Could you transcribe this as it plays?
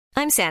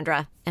I'm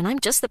Sandra, and I'm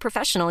just the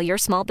professional your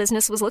small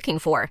business was looking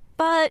for.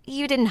 But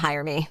you didn't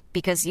hire me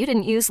because you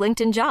didn't use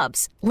LinkedIn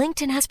Jobs.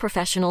 LinkedIn has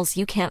professionals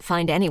you can't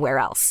find anywhere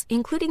else,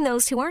 including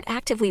those who aren't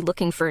actively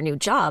looking for a new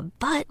job,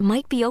 but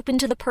might be open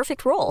to the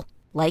perfect role,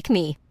 like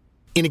me.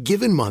 In a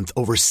given month,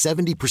 over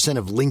 70%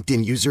 of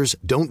LinkedIn users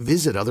don't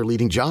visit other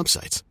leading job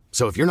sites.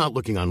 So if you're not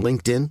looking on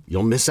LinkedIn,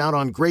 you'll miss out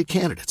on great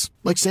candidates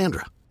like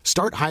Sandra.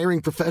 Start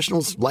hiring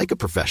professionals like a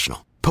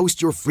professional.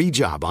 Post your free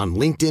job on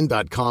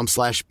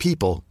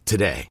linkedin.com/people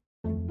today.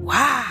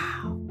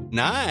 Wow.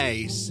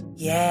 Nice.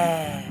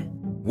 Yeah.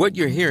 What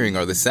you're hearing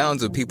are the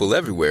sounds of people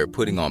everywhere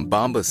putting on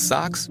Bombas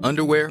socks,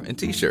 underwear, and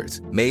T-shirts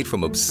made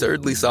from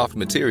absurdly soft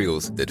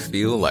materials that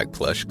feel like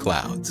plush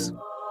clouds.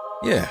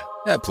 Yeah,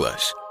 that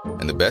plush.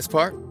 And the best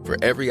part? For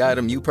every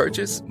item you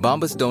purchase,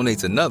 Bombas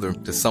donates another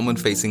to someone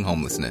facing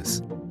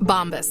homelessness.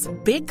 Bombas.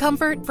 Big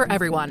comfort for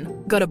everyone.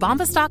 Go to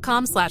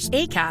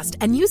bombas.com/ACAST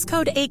and use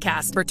code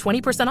ACAST for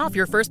 20% off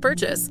your first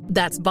purchase.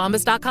 That's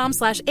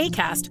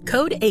bombas.com/ACAST.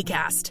 Code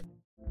ACAST.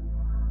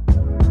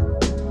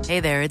 Hey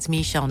there, it's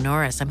Michelle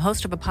Norris. I'm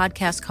host of a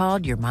podcast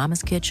called Your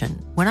Mama's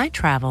Kitchen. When I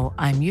travel,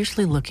 I'm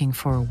usually looking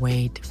for a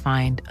way to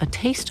find a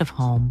taste of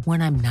home when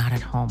I'm not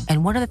at home.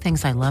 And one of the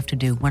things I love to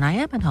do when I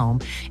am at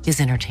home is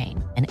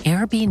entertain. And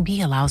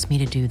Airbnb allows me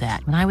to do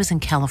that. When I was in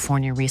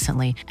California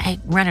recently, I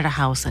rented a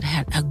house that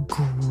had a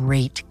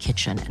great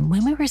kitchen. And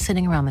when we were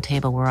sitting around the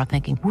table, we're all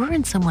thinking, we're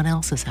in someone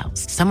else's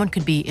house. Someone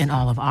could be in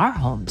all of our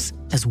homes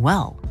as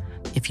well.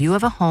 If you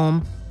have a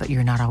home, but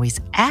you're not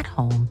always at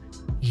home,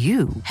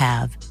 you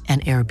have an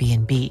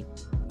Airbnb.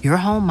 Your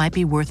home might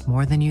be worth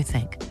more than you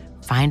think.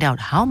 Find out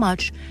how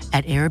much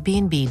at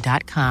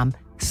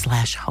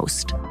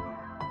airbnb.com/host.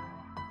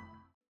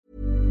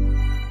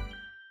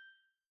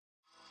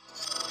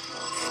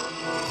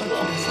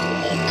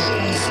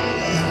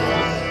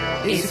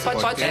 Esse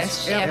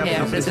podcast é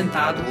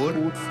apresentado por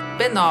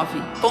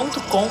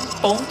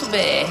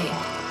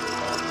b9.com.br.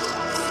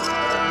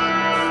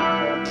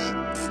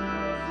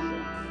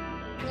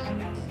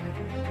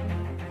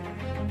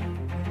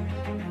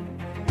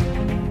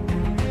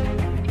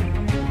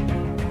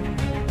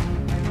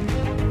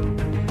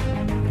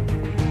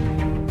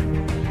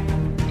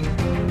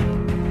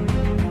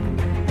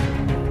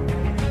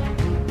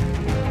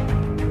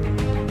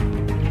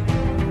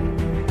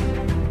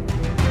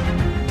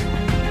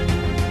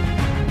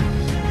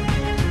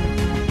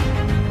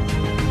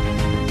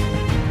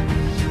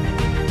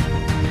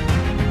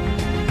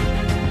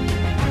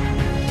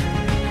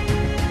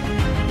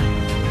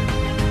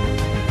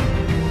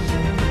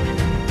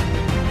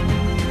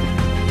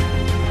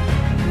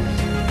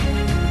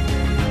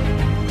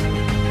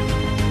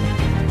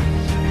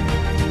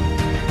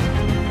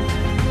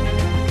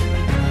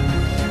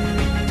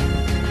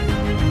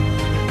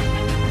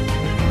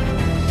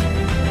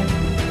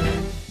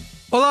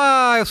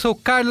 Olá, eu sou o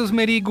Carlos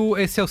Merigo,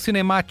 esse é o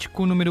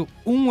Cinemático número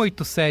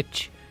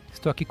 187.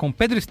 Estou aqui com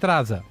Pedro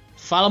Estraza.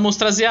 Fala,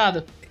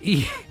 monstraziada.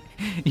 E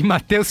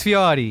Matheus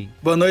Fiori.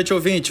 Boa noite,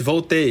 ouvinte,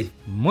 voltei.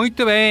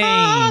 Muito bem.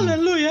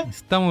 Aleluia.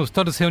 Estamos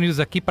todos reunidos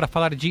aqui para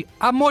falar de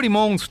Amor e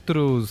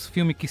Monstros,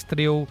 filme que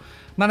estreou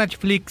na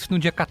Netflix no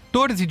dia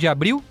 14 de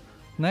abril,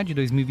 né, de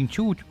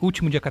 2021,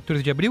 último dia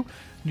 14 de abril,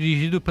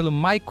 dirigido pelo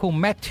Michael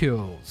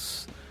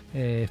Matthews.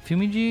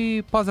 Filme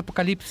de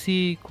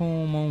pós-apocalipse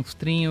com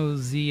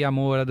monstrinhos e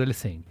amor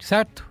adolescente,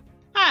 certo?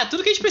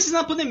 Tudo que a gente precisa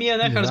na pandemia,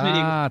 né, Carlos Exato.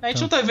 Merigo? A gente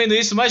não tá vivendo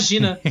isso,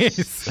 imagina.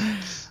 Isso.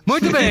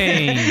 Muito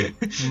bem.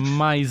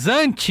 Mas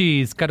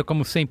antes, quero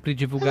como sempre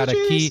divulgar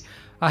aqui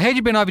a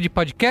Rede B9 de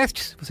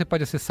podcasts. Você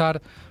pode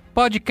acessar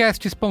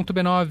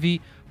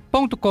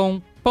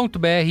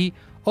podcasts.b9.com.br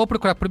ou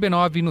procurar por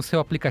B9 no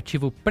seu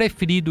aplicativo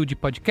preferido de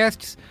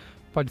podcasts.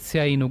 Pode ser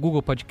aí no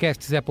Google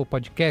Podcasts, Apple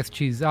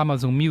Podcasts,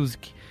 Amazon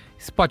Music,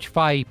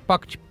 Spotify,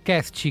 Pocket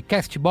Cast,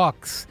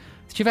 Castbox.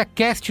 Se tiver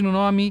cast no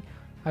nome,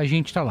 a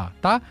gente tá lá,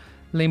 tá?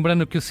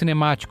 Lembrando que o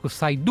Cinemático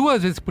sai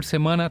 2 vezes por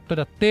semana,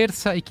 toda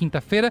terça e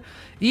quinta-feira.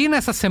 E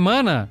nessa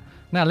semana,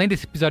 né, além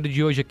desse episódio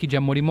de hoje aqui de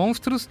Amor e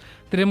Monstros,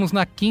 teremos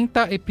na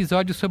quinta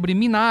episódio sobre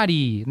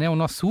Minari, né, o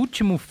nosso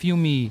último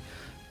filme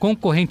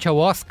concorrente ao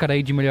Oscar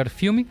aí de melhor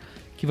filme,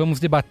 que vamos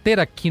debater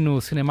aqui no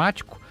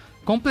Cinemático,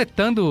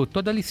 completando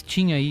toda a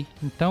listinha aí.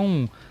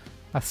 Então,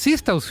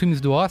 assista aos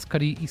filmes do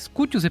Oscar e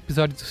escute os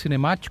episódios do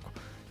Cinemático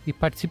e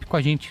participe com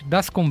a gente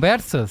das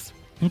conversas.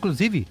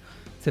 Inclusive,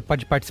 você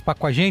pode participar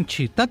com a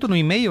gente tanto no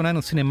e-mail, né,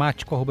 no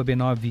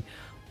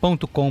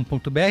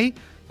cinemático@b9.com.br,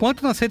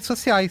 quanto nas redes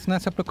sociais, né? É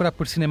só procurar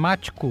por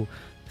Cinemático,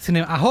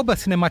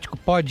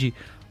 @cinemáticopod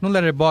no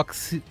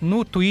Letterboxd,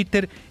 no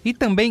Twitter e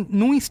também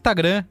no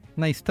Instagram,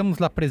 né? Estamos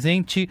lá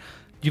presente,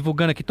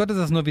 divulgando aqui todas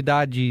as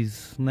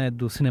novidades, né,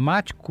 do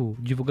Cinemático,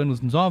 divulgando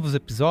os novos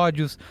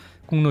episódios,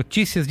 com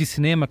notícias de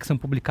cinema que são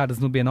publicadas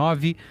no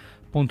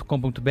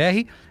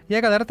b9.com.br. E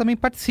a galera também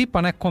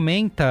participa, né?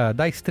 Comenta,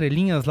 dá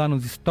estrelinhas lá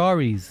nos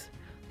stories.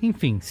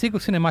 Enfim, siga o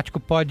Cinemático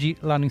Pod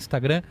lá no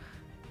Instagram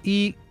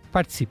e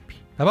participe,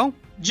 tá bom?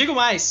 Digo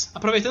mais,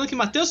 aproveitando que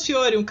Matheus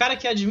Fiori, um cara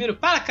que admiro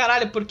para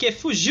caralho porque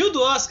fugiu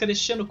do Oscar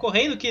este ano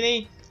correndo que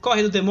nem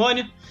corre do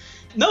demônio,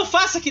 Não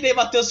faça que nem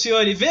Matheus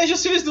Fiore. Veja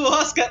os filmes do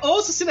Oscar,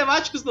 ouça os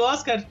cinemáticos do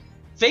Oscar.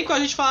 Vem com a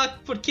gente falar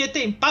porque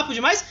tem papo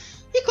demais.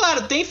 E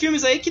claro, tem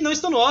filmes aí que não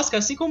estão no Oscar,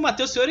 assim como o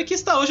Matheus Fiore, que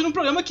está hoje num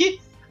programa que,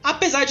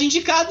 apesar de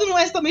indicado, não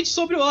é exatamente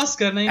sobre o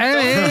Oscar, né?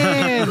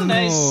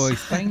 Então,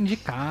 está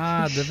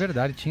indicado, é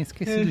verdade, tinha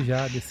esquecido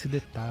já desse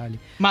detalhe.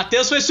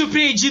 Matheus foi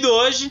surpreendido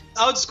hoje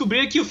ao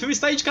descobrir que o filme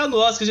está indicado no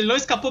Oscar, ele não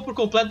escapou por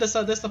completo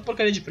dessa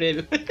porcaria de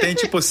prêmio. Tem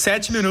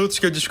 7 minutos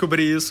que eu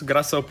descobri isso,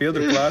 graças ao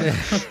Pedro, claro.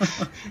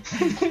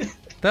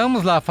 Então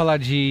vamos lá falar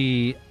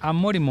de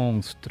Amor e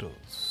Monstros.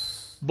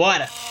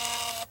 Bora!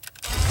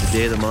 The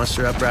day of the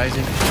monster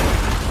uprising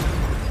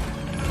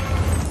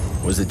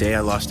was the day I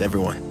lost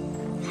everyone.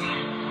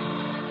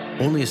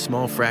 Only a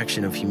small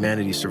fraction of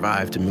humanity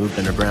survived and moved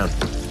underground.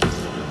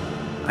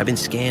 I've been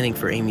scanning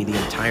for Amy the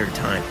entire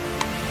time.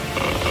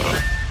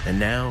 And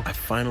now I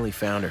finally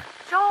found her.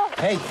 Joel!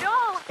 Hey!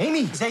 Joel!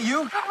 Amy, is that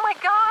you? Oh my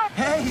God!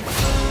 Hey!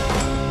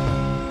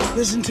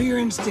 Listen to your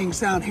instincts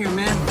down here,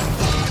 man.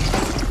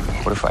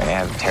 What if I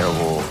have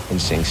terrible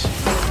instincts?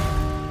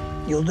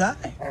 You'll die.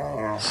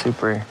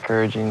 Super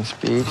encouraging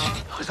speech.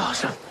 That was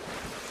awesome.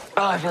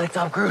 Oh, I feel like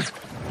Tom Cruise.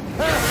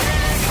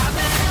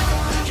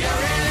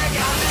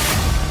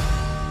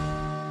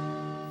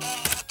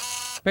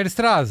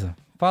 Perestraza,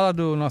 fala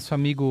do nosso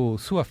amigo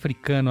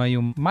sul-africano aí,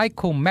 o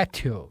Michael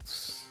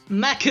Matthews.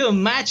 Michael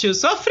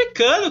Matthews, sou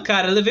africano,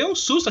 cara. Eu levei um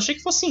susto, achei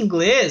que fosse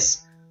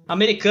inglês,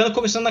 americano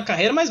começando na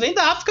carreira, mas vem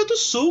da África do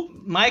Sul,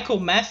 Michael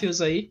Matthews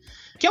aí.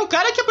 Que é um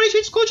cara que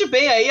aparentemente esconde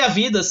bem aí a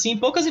vida, assim,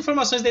 poucas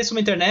informações dele sobre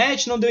a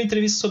internet, não deu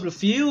entrevista sobre o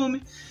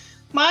filme.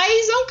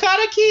 Mas é um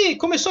cara que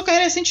começou a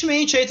carreira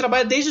recentemente, aí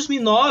trabalha desde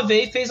 2009,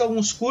 aí fez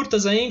alguns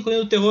curtas aí,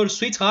 incluindo o terror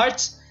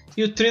Sweethearts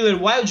e o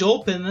thriller Wild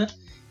Open, né?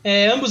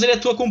 Ambos ele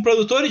atua como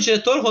produtor e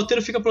diretor, o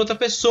roteiro fica para outra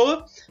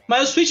pessoa,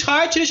 mas o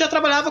Sweetheart ele já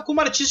trabalhava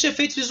como artista de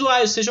efeitos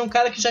visuais, ou seja, um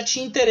cara que já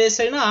tinha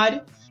interesse aí na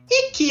área,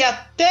 e que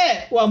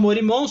até o Amor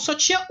e Monstros só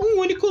tinha um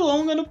único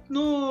longa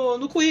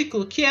no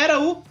currículo, que era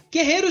o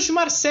Guerreiros de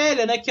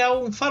Marsella, né, que é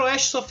um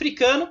faroeste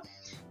sul-africano,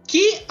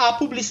 que a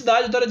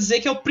publicidade adora dizer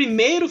que é o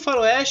primeiro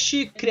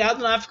faroeste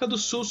criado na África do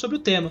Sul sobre o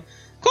tema.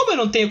 Como eu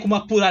não tenho como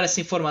apurar essa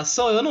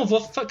informação, eu não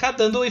vou ficar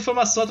dando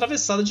informação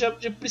atravessada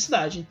de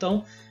publicidade,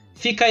 então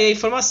fica aí a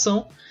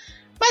informação.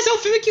 Mas é um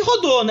filme que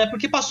rodou, né?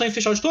 Porque passou em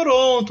Festival de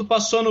Toronto,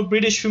 passou no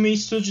British Film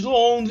Institute de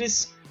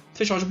Londres,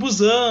 Festival de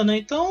Busan, né?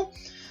 Então,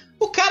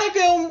 o cara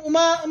ganhou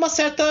uma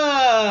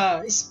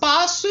certa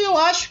espaço e eu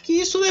acho que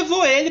isso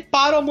levou ele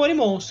para o Amor e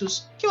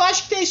Monstros. Que eu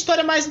acho que tem a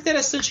história mais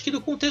interessante aqui do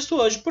contexto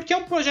hoje, porque é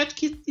um projeto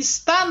que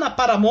está na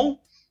Paramount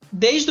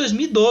desde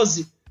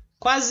 2012.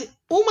 Quase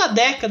uma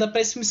década para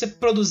esse filme ser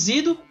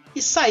produzido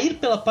e sair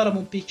pela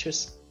Paramount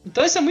Pictures.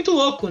 Então isso é muito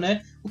louco,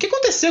 né? O que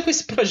aconteceu com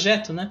esse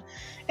projeto, né?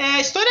 A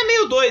história é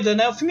meio doida,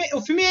 né?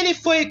 O filme ele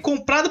foi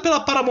comprado pela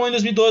Paramount em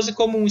 2012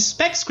 como um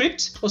spec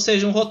script, ou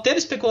seja, um roteiro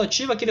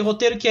especulativo, aquele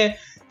roteiro que é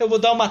eu vou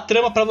dar uma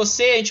trama pra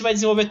você, a gente vai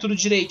desenvolver tudo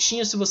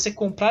direitinho se você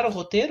comprar o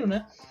roteiro,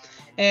 né?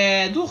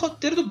 Do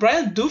roteiro do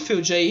Brian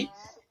Duffield aí,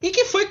 e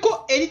que foi...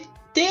 Ele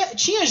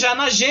tinha já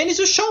na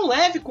gênese o Shawn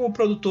Levy como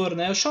produtor,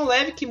 né? O Shawn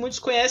Levy que muitos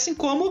conhecem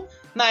como,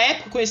 na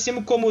época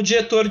conhecíamos como o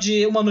diretor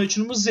de Uma Noite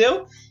no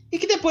Museu, e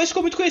que depois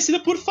ficou muito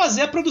conhecido por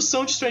fazer a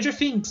produção de Stranger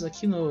Things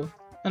aqui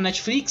na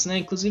Netflix, né?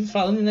 Inclusive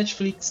falando em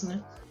Netflix,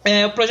 né?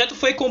 O projeto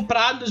foi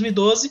comprado em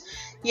 2012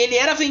 e ele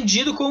era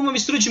vendido como uma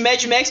mistura de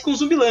Mad Max com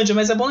Zumbilândia,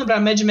 mas é bom lembrar,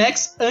 Mad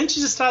Max antes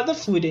de Estrada da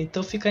Fúria,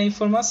 então fica aí a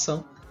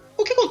informação.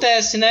 O que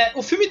acontece, né?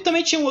 O filme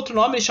também tinha um outro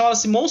nome, ele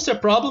chamava-se Monster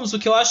Problems, o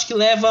que eu acho que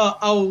leva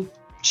ao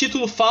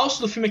título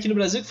falso do filme aqui no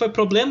Brasil, que foi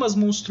Problemas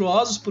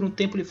Monstruosos, por um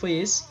tempo ele foi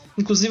esse.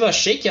 Inclusive eu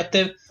achei que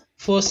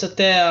fosse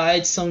até a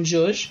edição de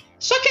hoje.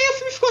 Só que aí o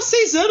filme ficou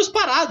 6 anos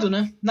parado,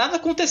 né? Nada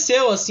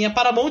aconteceu, assim, a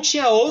Paramount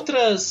tinha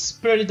outras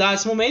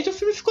prioridades no momento e o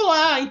filme ficou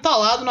lá,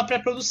 entalado na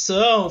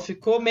pré-produção,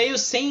 ficou meio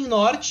sem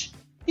norte.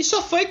 E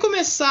só foi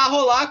começar a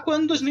rolar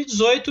quando, em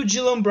 2018, o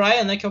Dylan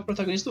Bryan, né, que é o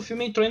protagonista do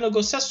filme, entrou em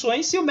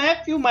negociações e o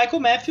Michael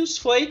Matthews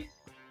foi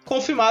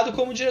confirmado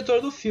como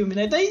diretor do filme,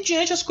 né? Daí em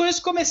diante as coisas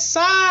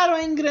começaram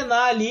a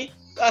engrenar ali.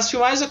 As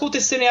filmagens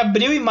aconteceram em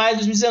abril e maio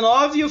de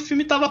 2019 e o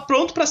filme estava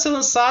pronto para ser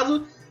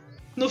lançado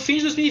no fim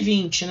de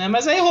 2020, né?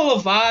 Mas aí rolou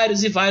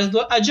vários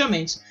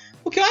adiamentos.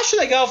 O que eu acho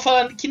legal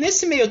falar que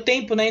nesse meio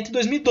tempo, né, entre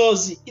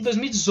 2012 e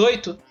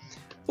 2018,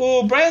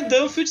 o Brian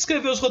Duffield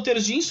escreveu os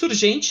roteiros de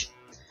Insurgente,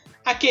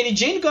 aquele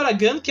Jane Got a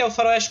Gun, que é o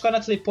faroeste com a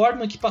Natalie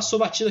Portman, que passou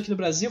batido aqui no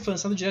Brasil, foi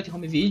lançado direto em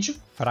home video.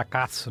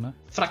 Fracasso, né?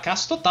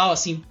 Fracasso total,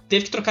 assim,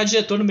 teve que trocar de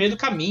diretor no meio do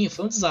caminho,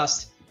 foi um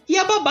desastre. E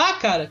A Babá,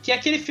 cara, que é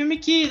aquele filme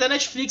da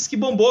Netflix que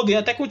bombou,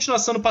 ganhou até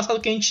continuação no passado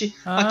que a gente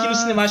aqui no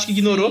Cinemático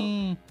ignorou.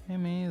 Sim, é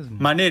mesmo.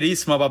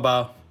 Maneiríssimo A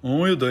Babá,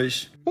 1 e o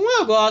 2. 1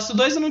 eu gosto, o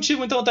 2 eu não tive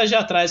muita vontade de ir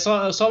atrás,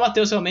 só o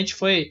Matheus realmente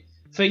foi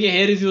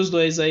guerreiro e viu os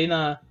dois aí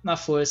na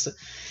força.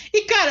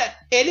 E, cara,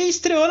 ele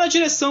estreou na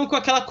direção com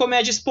aquela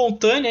comédia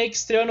espontânea aí que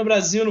estreou no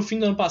Brasil no fim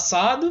do ano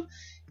passado.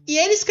 E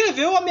ele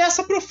escreveu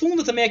Ameaça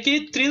Profunda também,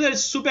 aquele thriller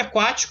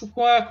subaquático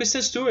com a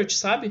Kristen Stewart,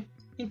 sabe?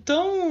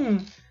 Então,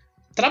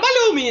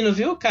 trabalhou o menino,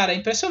 viu, cara?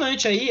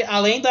 Impressionante aí.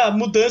 Além da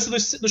mudança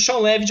do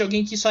Shawn Levy, de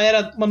alguém que só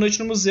era uma noite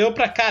no museu,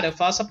 pra, cara, eu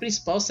faço a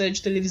principal série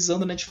de televisão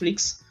da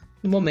Netflix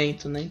no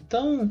momento, né?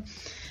 Então,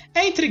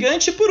 é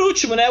intrigante. E por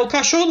último, né? O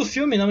cachorro do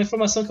filme, né, uma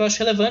informação que eu acho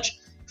relevante,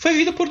 foi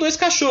vindo por 2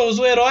 cachorros,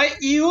 o herói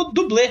e o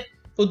dublê,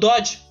 o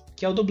Dodge,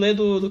 que é o dublê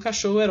do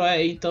cachorro herói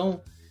aí.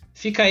 Então,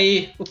 fica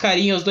aí o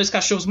carinho aos 2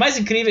 cachorros mais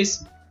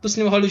incríveis do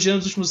cinema hollywoodiano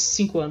dos últimos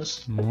 5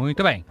 anos.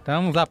 Muito bem,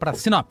 então vamos lá para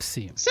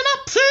sinopse.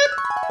 Sinopse!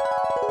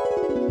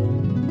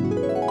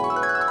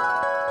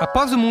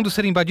 Após o mundo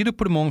ser invadido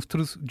por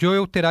monstros,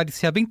 Joel terá de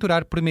se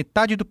aventurar por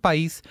metade do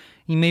país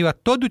em meio a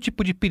todo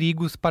tipo de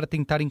perigos para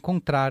tentar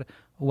encontrar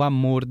o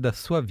amor da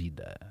sua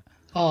vida.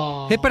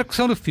 Oh.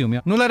 Repercussão do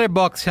filme. No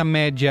Letterboxd a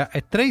média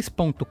é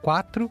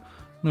 3.4,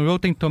 no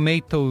Rotten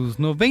Tomatoes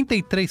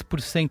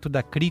 93%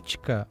 da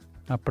crítica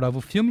aprova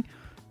o filme,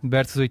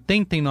 versus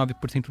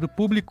 89% do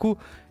público,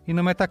 e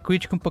no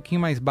Metacritic um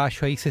pouquinho mais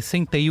baixo aí,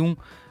 61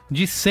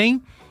 de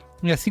 100.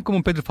 E assim como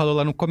o Pedro falou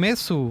lá no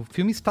começo, o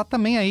filme está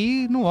também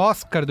aí no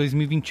Oscar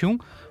 2021,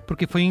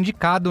 porque foi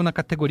indicado na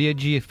categoria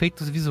de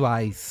efeitos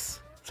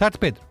visuais. Certo,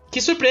 Pedro? Que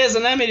surpresa,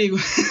 né, Merigo?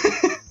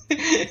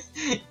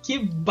 Que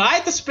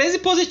baita surpresa e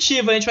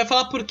positiva. A gente vai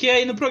falar por quê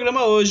aí no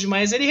programa hoje,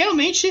 mas ele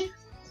realmente...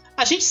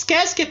 A gente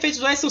esquece que efeitos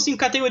visuais são 5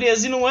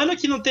 categorias, e num ano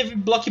que não teve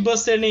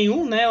blockbuster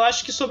nenhum, né, eu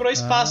acho que sobrou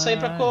espaço aí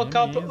pra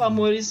colocar o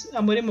Amor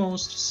e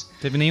Monstros.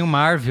 Teve nenhum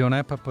Marvel,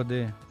 né, pra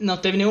poder... Não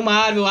teve nenhum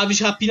Marvel, Aves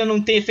de Rapina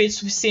não tem efeito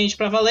suficiente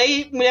pra valer,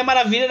 e Mulher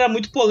Maravilha era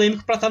muito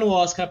polêmico pra estar no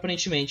Oscar,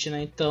 aparentemente,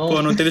 né, então...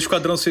 Pô, não teve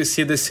Esquadrão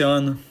Suicida esse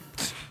ano.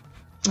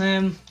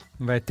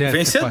 Vai ter...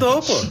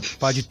 Vencedor,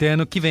 pode ter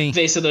ano que vem.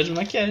 Vencedor de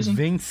maquiagem.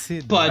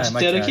 Vencedor. Pode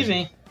ter ano que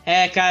vem.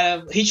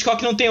 Cara,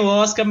 Hitchcock não tem o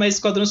Oscar, mas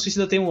Esquadrão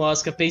Suicida tem um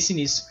Oscar, pense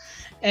nisso.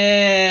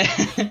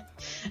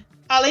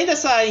 Além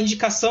dessa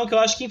indicação, que eu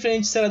acho que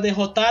infelizmente será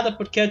derrotada,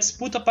 porque a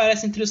disputa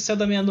aparece entre O Céu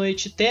da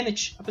Meia-Noite e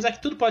Tenet, apesar que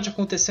tudo pode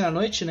acontecer à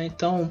noite, né?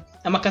 Então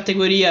é uma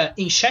categoria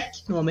em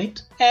xeque no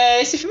momento.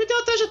 Esse filme tem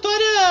uma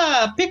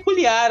trajetória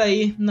peculiar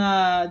aí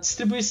na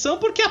distribuição,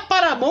 porque a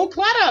Paramount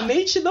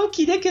claramente não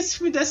queria que esse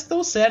filme desse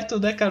tão certo,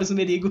 né, Carlos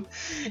Merigo?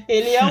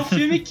 Ele é um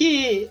filme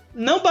que,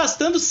 não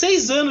bastando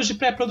 6 anos de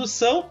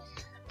pré-produção,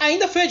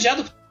 ainda foi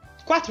adiado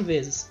 4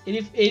 vezes.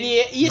 Ele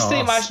ia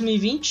estrear em março de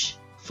 2020,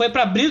 foi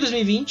pra abril de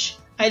 2020,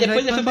 aí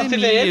depois ele foi pra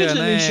fevereiro de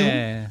 2021.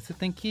 Né? Você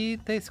tem que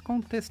ter esse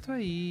contexto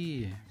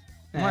aí.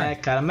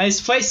 Cara, mas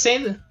foi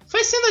sendo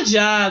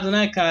adiado,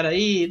 né, cara?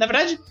 E, na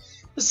verdade,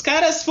 os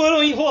caras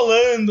foram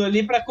enrolando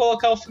ali pra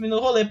colocar o filme no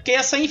rolê, porque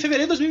ia sair em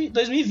fevereiro de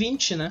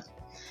 2020, né?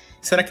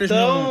 Será que eles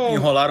não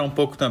enrolaram um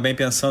pouco também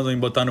pensando em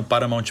botar no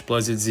Paramount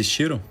Plus e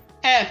desistiram?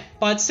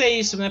 Pode ser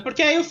isso, né?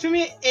 Porque aí o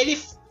filme, ele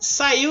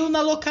saiu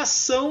na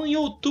locação em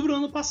outubro do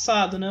ano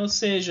passado, né? Ou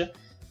seja,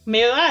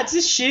 meio,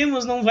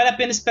 desistimos, não vale a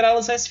pena esperar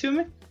lançar esse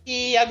filme.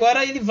 E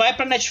agora ele vai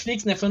pra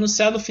Netflix, né? Foi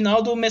anunciado no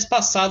final do mês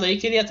passado aí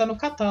que ele ia estar no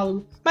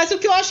catálogo. Mas o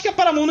que eu acho que a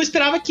Paramount não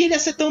esperava é que ele ia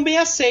ser tão bem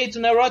aceito,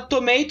 né? O Rotten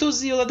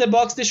Tomatoes e o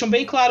Letterboxd deixam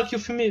bem claro que o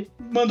filme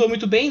mandou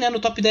muito bem, né? No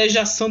top 10 de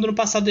ação do ano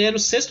passado ele era o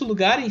 6º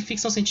lugar, em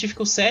ficção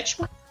científica o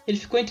 7º. Ele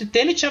ficou entre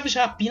Tenet e Aves de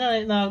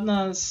Rapina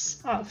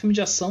nas filme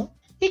de ação.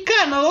 E,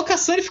 cara, na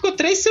locação ele ficou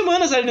 3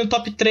 semanas ali no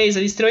top 3.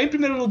 Ele estreou em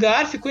primeiro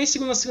lugar, ficou em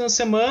segunda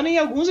semana, e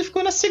alguns ele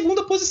ficou na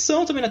 2ª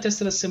posição também na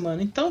 3ª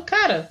semana. Então,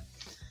 cara,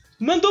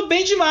 mandou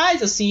bem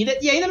demais, assim.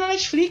 E ainda na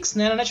Netflix,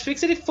 né? Na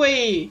Netflix ele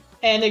foi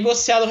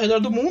negociado ao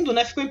redor do mundo,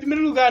 né? Ficou em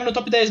primeiro lugar no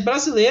top 10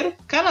 brasileiro,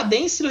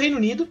 canadense do Reino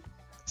Unido,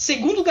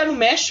 2º lugar no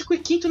México e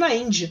 5º na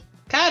Índia.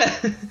 Cara,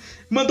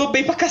 mandou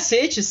bem pra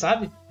cacete,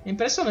 sabe? É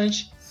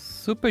impressionante.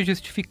 Super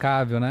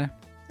justificável, né?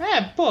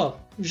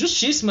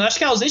 Justíssimo. Eu acho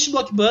que a ausência de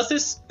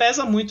blockbusters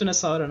pesa muito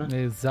nessa hora, né?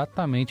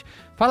 Exatamente.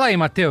 Fala aí,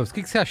 Matheus, o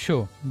que você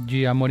achou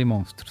de Amor e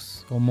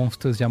Monstros? Ou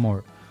Monstros de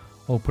Amor?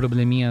 Ou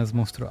Probleminhas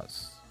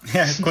Monstruosos?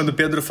 Quando o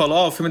Pedro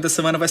falou, o filme da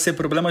semana vai ser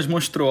Problemas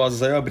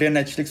Monstruosos. Aí eu abri a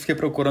Netflix, fiquei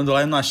procurando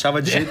lá e não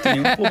achava de jeito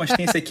nenhum. Pô, mas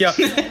tem esse aqui, ó.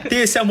 Tem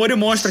esse Amor e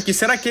Monstro aqui.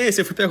 Será que é esse?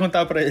 Eu fui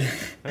perguntar pra ele.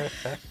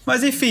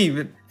 Mas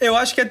enfim, eu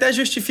acho que até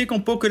justifica um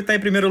pouco ele estar em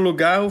primeiro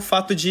lugar o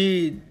fato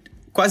de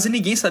quase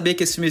ninguém sabia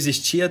que esse filme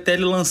existia até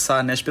ele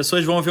lançar, né? As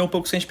pessoas vão ver um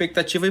pouco sem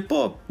expectativa e,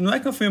 não é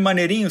que é um filme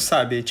maneirinho,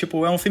 sabe?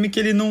 Tipo, é um filme que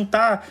ele não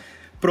tá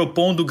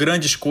propondo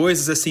grandes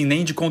coisas, assim,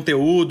 nem de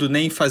conteúdo,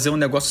 nem fazer um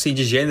negócio assim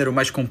de gênero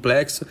mais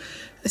complexo.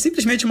 É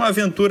simplesmente uma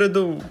aventura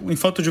do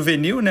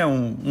infanto-juvenil, né?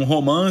 Um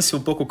romance, um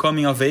pouco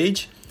coming of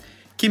age,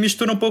 que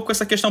mistura um pouco com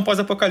essa questão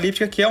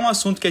pós-apocalíptica, que é um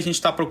assunto que a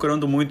gente tá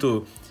procurando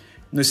muito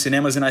nos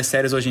cinemas e nas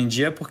séries hoje em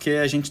dia, porque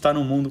a gente tá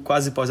num mundo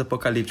quase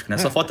pós-apocalíptico, né?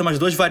 Só faltam umas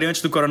 2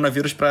 variantes do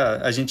coronavírus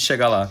pra a gente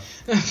chegar lá.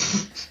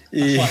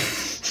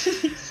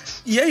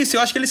 E é isso,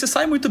 eu acho que ele se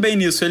sai muito bem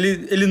nisso.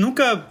 Ele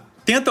nunca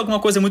tenta alguma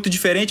coisa muito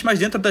diferente, mas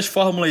dentro das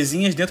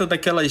formulazinhas, dentro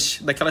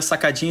daquelas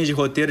sacadinhas de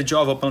roteiro de,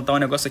 vou plantar um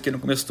negócio aqui no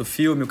começo do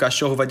filme, o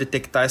cachorro vai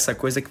detectar essa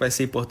coisa que vai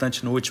ser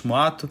importante no último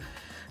ato.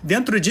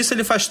 Dentro disso,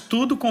 ele faz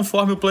tudo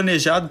conforme o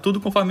planejado, tudo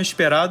conforme o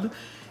esperado.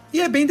 E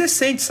é bem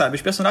decente, sabe?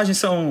 Os personagens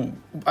são...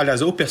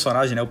 Aliás, o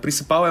personagem, né? O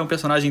principal é um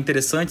personagem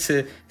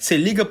interessante. Você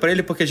liga pra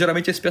ele porque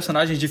geralmente esses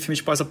personagens de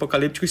filmes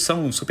pós-apocalípticos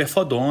são super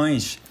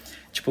fodões.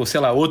 Tipo, sei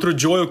lá, outro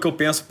Joel que eu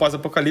penso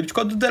pós-apocalíptico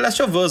é o do The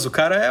Last of Us. O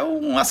cara é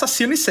um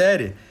assassino em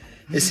série.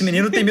 Esse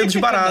menino tem medo de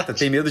barata,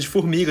 tem medo de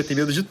formiga, tem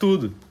medo de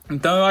tudo.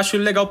 Então eu acho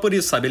ele legal por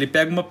isso, sabe? Ele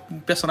pega um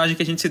personagem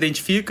que a gente se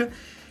identifica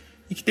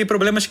e que tem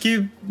problemas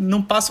que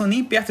não passam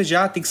nem perto de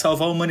tem que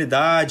salvar a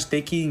humanidade,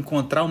 tem que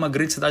encontrar uma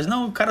grande cidade.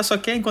 Não, o cara só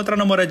quer encontrar a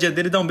namoradinha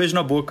dele e dar um beijo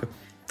na boca.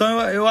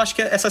 Então eu acho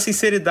que essa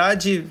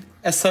sinceridade,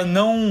 essa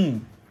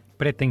não...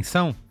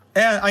 pretensão?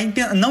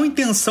 A não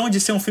intenção de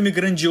ser um filme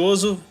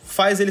grandioso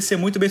faz ele ser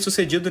muito bem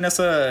sucedido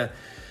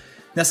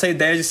nessa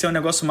ideia de ser um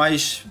negócio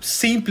mais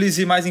simples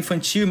e mais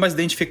infantil e mais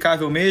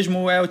identificável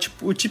mesmo. É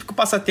o típico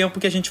passatempo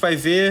que a gente vai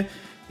ver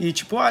e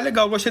tipo,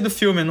 legal, gostei do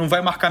filme. Não vai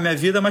marcar minha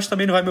vida, mas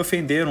também não vai me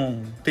ofender.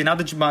 Não tem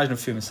nada demais no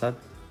filme, sabe?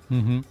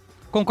 Uhum.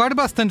 Concordo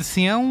bastante,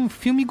 sim. É um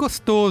filme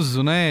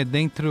gostoso, né?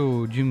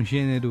 Dentro de um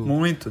gênero...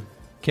 muito.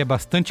 Que é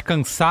bastante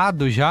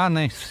cansado já,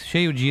 né?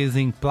 Cheio de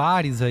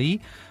exemplares aí.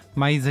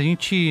 Mas a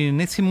gente,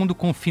 nesse mundo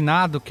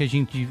confinado que a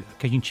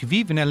gente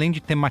vive, né? Além de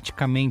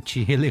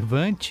tematicamente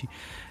relevante,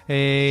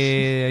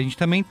 a gente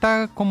também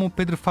tá, como o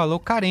Pedro falou,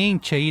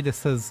 carente aí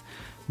dessas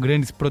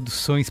grandes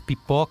produções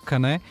pipoca,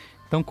 né?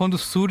 Então, quando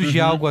surge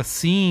algo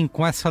assim,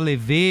 com essa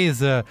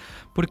leveza...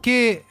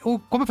 Porque,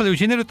 como eu falei, o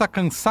gênero tá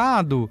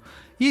cansado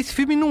e esse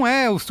filme não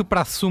é o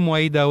suprassumo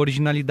aí da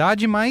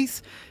originalidade,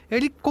 mas...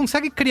 ele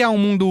consegue criar um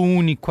mundo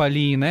único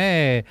ali,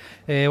 né?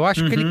 Eu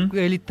acho que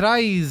ele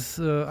traz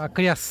a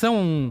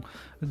criação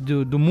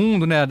do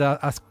mundo, né?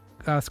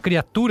 As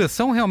criaturas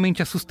são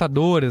realmente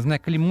assustadoras, né?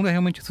 Aquele mundo é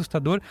realmente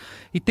assustador.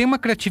 E tem uma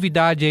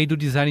criatividade aí do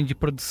design de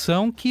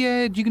produção que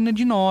é digna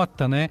de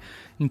nota, né?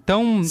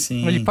 Então,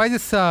 ele faz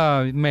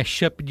essa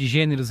mashup de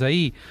gêneros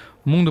aí,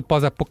 mundo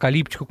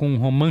pós-apocalíptico com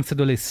romance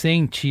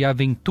adolescente e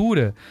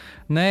aventura,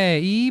 né?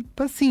 E,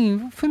 assim,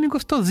 um filme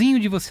gostosinho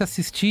de você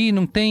assistir,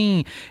 não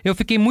tem... Eu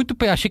fiquei muito...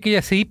 Achei que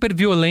ia ser hiper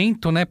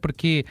violento, né?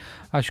 Porque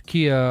acho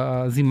que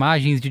as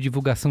imagens de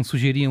divulgação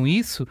sugeriam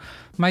isso,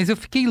 mas eu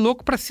fiquei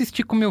louco pra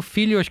assistir com meu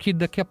filho, acho que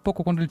daqui a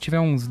pouco, quando ele tiver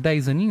uns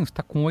 10 aninhos,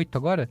 tá com 8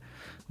 agora...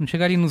 Não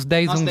chegaria nos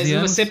 10, 11 anos.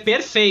 Vai ser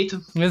perfeito.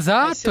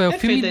 Exato, é o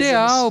filme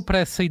ideal para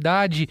essa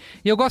idade.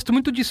 E eu gosto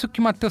muito disso que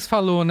o Matheus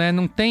falou, né?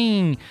 Não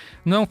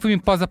é um filme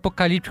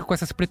pós-apocalíptico com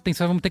essas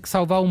pretensões, vamos ter que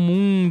salvar o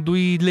mundo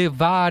e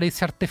levar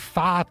esse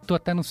artefato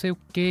até não sei o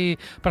quê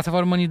para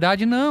salvar a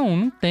humanidade.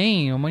 Não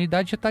tem. A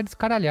humanidade já tá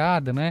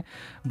descaralhada, né?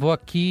 Vou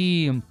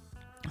aqui...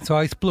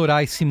 só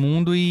explorar esse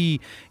mundo e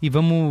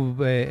vamos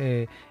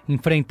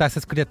enfrentar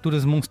essas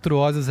criaturas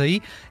monstruosas aí.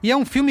 E é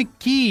um filme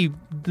que,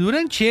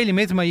 durante ele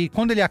mesmo aí,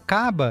 quando ele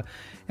acaba,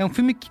 é um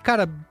filme que,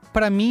 cara,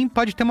 pra mim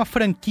pode ter uma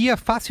franquia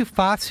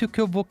fácil que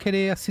eu vou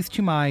querer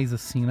assistir mais,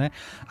 assim, né?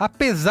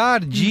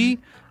 Apesar de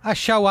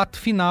achar o ato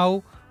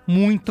final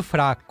muito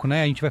fraco,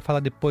 né? A gente vai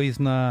falar depois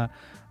na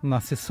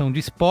sessão de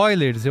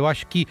spoilers. Eu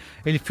acho que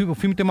o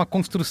filme tem uma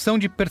construção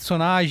de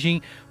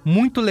personagem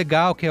muito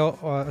legal, que é,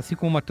 assim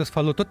como o Matheus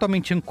falou,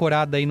 totalmente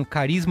ancorada aí no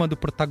carisma do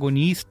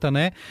protagonista,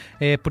 né?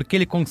 Porque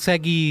ele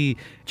consegue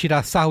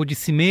tirar sarro de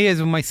si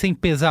mesmo, mas sem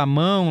pesar a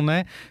mão,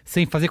 né?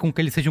 Sem fazer com que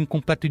ele seja um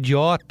completo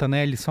idiota,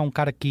 né? Ele é só um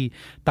cara que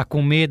tá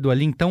com medo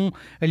ali. Então,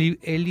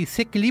 ele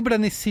se equilibra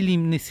nesse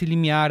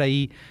limiar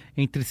aí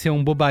entre ser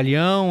um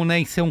bobalhão,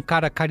 né? E ser um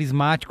cara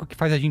carismático que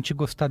faz a gente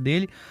gostar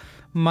dele.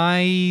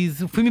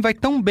 Mas o filme vai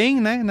tão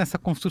bem, né, nessa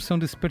construção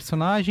desse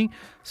personagem,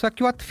 só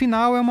que o ato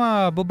final é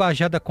uma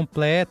bobajada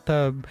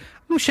completa,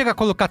 não chega a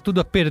colocar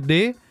tudo a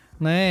perder,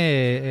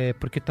 né,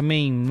 porque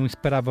também não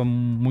esperava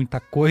muita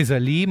coisa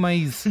ali,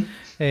 mas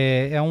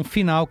é um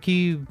final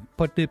que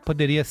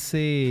poderia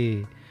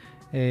ser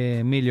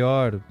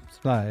melhor,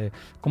 sei lá,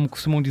 como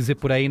costumam dizer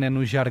por aí, né,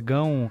 no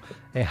jargão,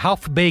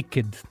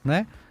 half-baked,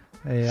 né?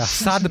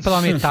 Assado pela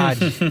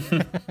metade.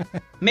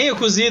 Meio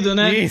cozido,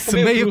 né? Isso,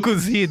 meio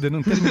cozido,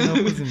 não terminou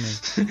o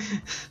cozimento.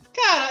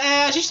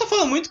 Cara, a gente tá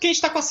falando muito que a gente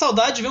tá com a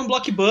saudade de ver um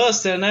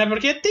blockbuster, né?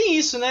 Porque tem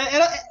isso, né?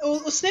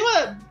 O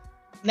cinema,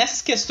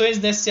 nessas questões,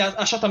 desse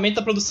achatamento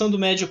da produção do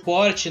médio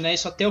porte, né?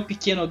 Isso até o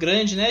pequeno ou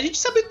grande, né? A gente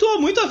se habituou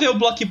muito a ver o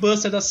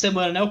blockbuster da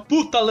semana, né? O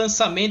puta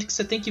lançamento que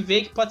você tem que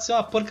ver, que pode ser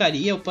uma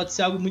porcaria ou pode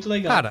ser algo muito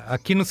legal. Cara,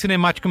 aqui no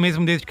Cinemático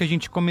mesmo, desde que a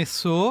gente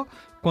começou,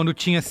 quando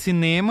tinha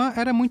cinema,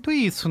 era muito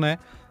isso, né?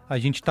 A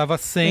gente tava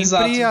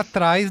sempre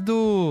atrás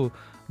do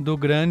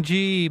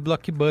grande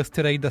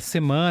blockbuster aí da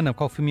semana,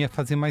 qual filme ia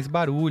fazer mais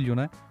barulho,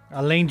 né?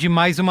 Além de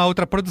mais uma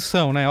outra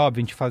produção, né?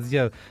 Óbvio, a gente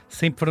fazia...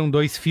 Sempre foram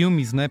 2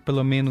 filmes, né?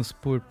 Pelo menos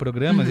por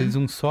programa, às vezes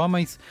um só,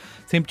 mas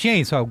sempre tinha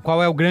isso. Ó,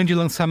 qual é o grande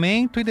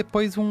lançamento e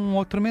depois um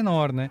outro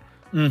menor, né?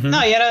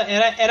 Não, e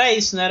era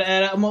isso, né?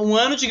 Era um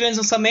ano de grandes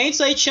lançamentos,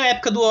 aí tinha a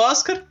época do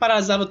Oscar,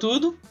 paralisava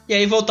tudo, e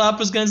aí voltava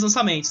pros grandes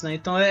lançamentos, né?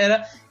 Então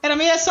era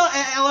meio essa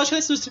a lógica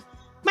da indústria.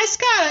 Mas,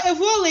 cara, eu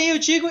vou além,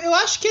 eu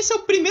acho que esse é o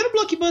primeiro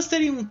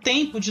blockbuster em um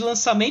tempo de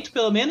lançamento,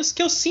 pelo menos,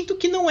 que eu sinto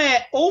que não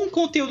é ou um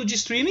conteúdo de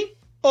streaming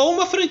ou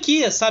uma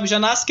franquia, sabe? Já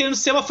nasce querendo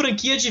ser uma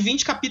franquia de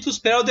 20 capítulos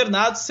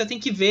pré-ordenados, você tem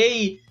que ver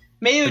e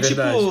meio,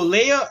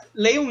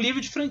 leia um livro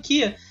de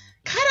franquia.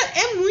 Cara,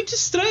 é muito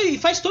estranho e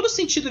faz todo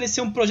sentido ele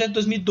ser um projeto de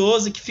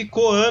 2012 que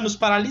ficou anos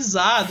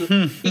paralisado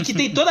e que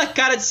tem toda a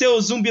cara de ser o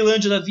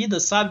Zumbilândia da vida,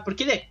 sabe?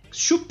 Porque ele é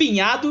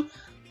chupinhado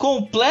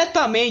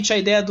completamente a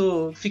ideia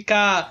do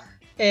ficar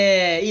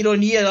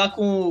ironia lá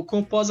com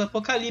o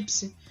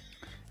pós-apocalipse.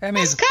 É mesmo.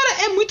 Mas,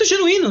 cara, é muito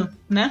genuíno,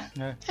 né?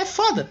 É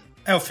foda.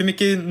 É o filme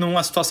que,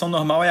 numa situação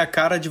normal, é a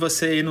cara de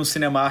você ir no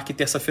Cinemark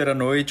terça-feira à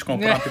noite,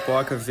 comprar uma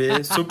pipoca,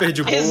 ver, super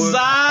de boa,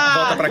 Exato!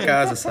 volta pra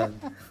casa, sabe?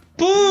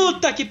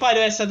 Puta que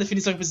pariu, essa é a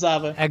definição que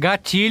precisava. É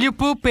gatilho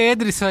pro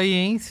Pedro isso aí,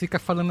 hein? Fica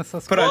falando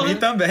essas pra coisas.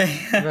 Pra mim também.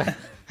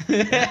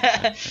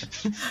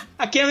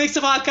 Aquele momento que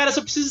você fala, cara, eu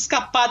só preciso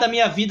escapar da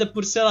minha vida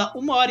por, sei lá,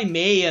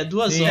 1h30,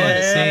 2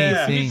 horas.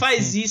 Sim, me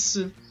faz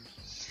isso.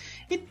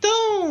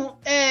 Então,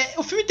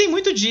 o filme tem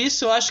muito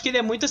disso. Eu acho que ele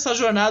é muito essa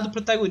jornada do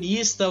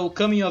protagonista, o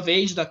coming of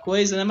age da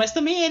coisa, né? Mas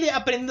também ele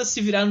aprendendo a se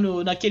virar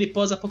naquele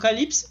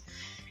pós-apocalipse.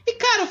 E,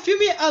 cara, o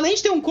filme, além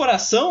de ter um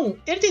coração,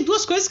 ele tem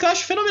 2 coisas que eu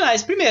acho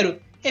fenomenais.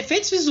 Primeiro,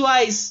 efeitos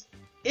visuais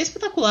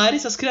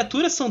espetaculares. As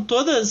criaturas são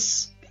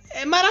todas...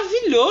 É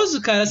maravilhoso,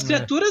 cara. As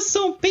criaturas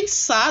são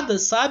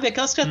pensadas, sabe?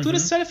 Aquelas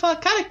criaturas que você olha e fala,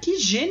 cara, que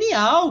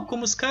genial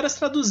como os caras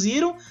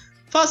traduziram.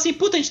 Fala assim,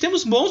 puta, a gente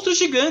temos monstros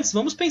gigantes,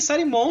 vamos pensar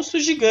em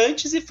monstros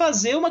gigantes e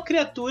fazer uma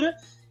criatura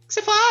que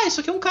você fala,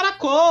 isso aqui é um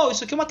caracol,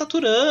 isso aqui é uma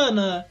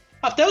taturana.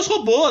 Até os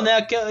robôs,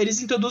 né?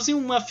 Eles introduzem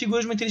uma figura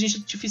de uma inteligência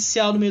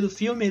artificial no meio do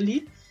filme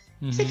ali.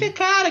 Você vê,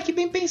 cara, que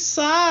bem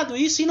pensado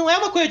isso. E não é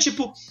uma coisa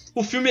tipo,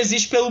 o filme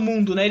existe pelo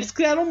mundo, né? Eles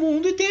criaram um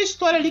mundo e tem a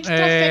história ali que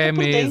trafega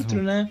por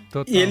dentro, né?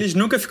 Total. E eles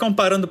nunca ficam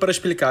parando para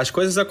explicar. As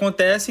coisas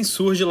acontecem,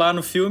 surge lá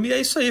no filme e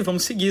é isso aí,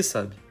 vamos seguir,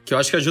 sabe? Que eu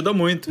acho que ajuda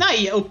muito. Não,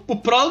 e o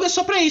prólogo é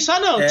só pra isso.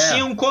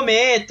 Tinha um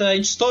cometa, a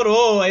gente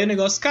estourou, aí o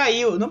negócio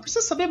caiu. Não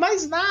precisa saber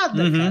mais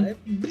nada, cara. É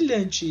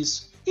brilhante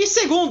isso. E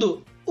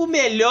segundo, o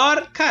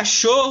melhor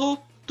cachorro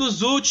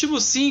dos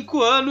últimos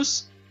 5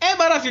 anos... É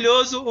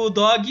maravilhoso o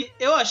Dog,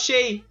 eu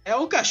achei. É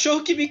um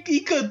cachorro que me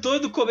encantou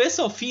do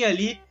começo ao fim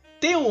ali.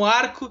 Tem um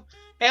arco.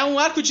 É um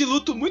arco de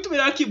luto muito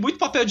melhor que muito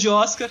papel de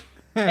Oscar.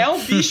 É um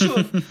bicho...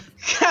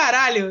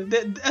 Caralho,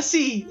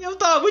 assim, eu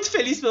tava muito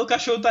feliz pelo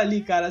cachorro estar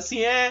ali, cara. Assim,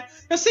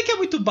 eu sei que é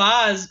muito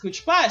básico,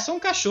 tipo, é só um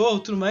cachorro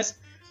e tudo mais.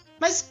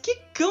 Mas que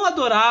cão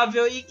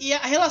adorável. E a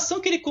relação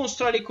que ele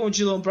constrói ali com o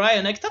Dylan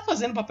Bryan, né? Que tá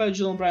fazendo o papel do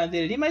Dylan Bryan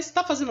dele ali, mas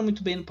tá fazendo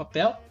muito bem no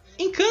papel.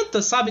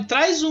 Encanta, sabe?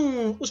 Traz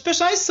Os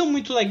personagens são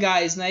muito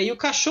legais, né? E o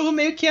cachorro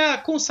meio que é a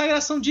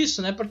consagração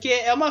disso, né? Porque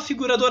é uma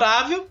figura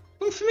adorável,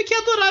 um filme que é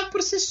adorável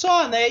por si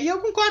só, né? E eu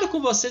concordo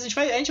com vocês, a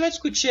gente vai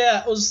discutir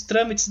os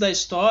trâmites da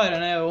história,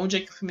 né? Onde é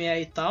que o filme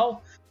é e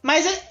tal.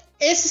 Mas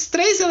esses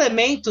 3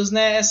 elementos,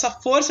 né? Essa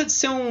força de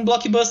ser um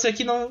blockbuster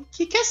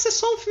que quer ser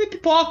só um filme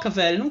pipoca,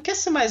 velho. Não quer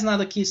ser mais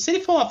nada que isso. Se ele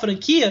for uma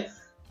franquia,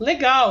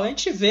 legal, a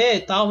gente vê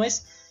e tal,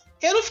 mas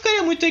eu não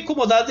ficaria muito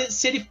incomodado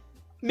se ele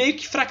meio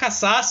que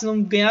fracassasse,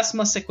 não ganhasse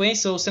uma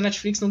sequência, ou se a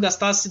Netflix não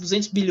gastasse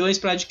 200 bilhões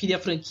pra adquirir a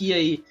franquia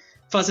e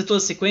fazer toda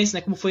a sequência,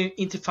 né? Como foi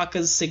Entre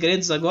Facas e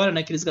Segredos agora,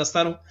 né? Que eles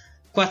gastaram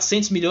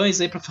 400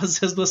 milhões aí pra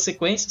fazer as 2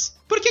 sequências.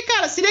 Porque,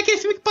 cara, seria aquele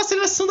filme que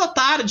passaria na sessão da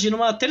tarde,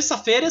 numa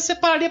terça-feira, você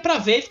pararia pra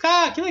ver e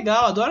ficar, que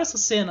legal, adoro essa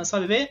cena,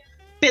 sabe? Ver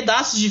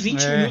pedaços de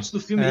 20 minutos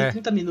do filme,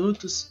 30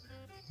 minutos.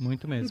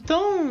 Muito mesmo.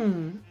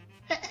 Então...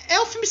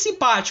 É um filme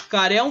simpático,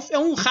 cara. É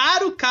um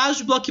raro caso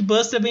de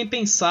blockbuster bem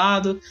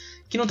pensado,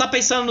 que não tá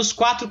pensando nos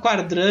 4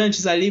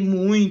 quadrantes ali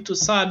muito,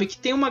 sabe? Que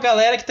tem uma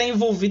galera que tá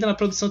envolvida na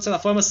produção de certa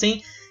forma,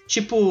 sem,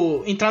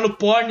 tipo, entrar no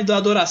porn da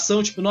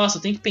adoração, tipo,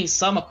 nossa, tem que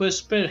pensar uma coisa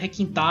super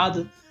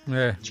requintada.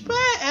 Tipo,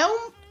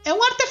 é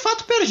um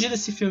artefato perdido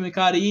esse filme,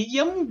 cara, e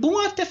é um bom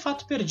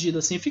artefato perdido,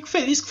 assim. Eu fico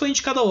feliz que foi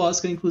indicado ao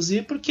Oscar,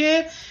 inclusive,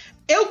 porque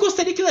eu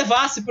gostaria que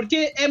levasse,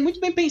 porque é muito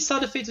bem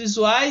pensado efeitos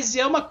visuais e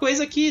é uma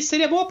coisa que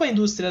seria boa pra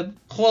indústria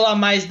rolar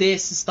mais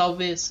desses,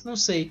 talvez. Não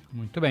sei.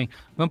 Muito bem.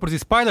 Vamos pros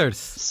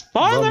spoilers?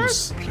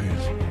 Spoilers?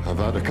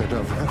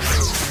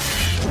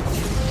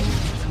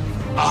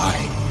 I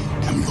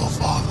am your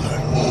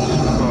father.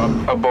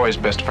 A boy's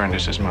best friend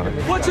is his mother.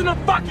 What's in the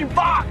fucking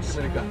box?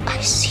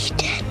 I see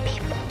dead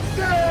people.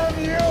 Damn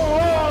you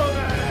all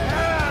to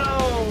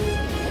hell!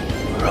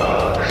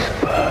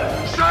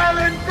 Rosebud.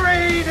 Silent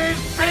breed is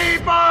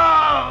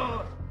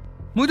people!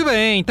 Muito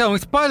bem, então,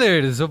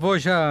 spoilers. Eu vou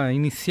já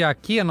iniciar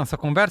aqui a nossa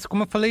conversa.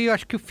 Como eu falei, eu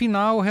acho que o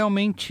final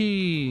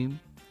realmente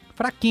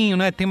fraquinho,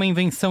 né? Tem uma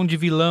invenção de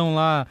vilão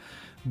lá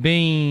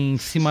bem em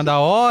cima da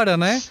hora,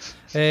 né?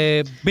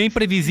 É bem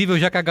previsível,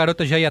 já que a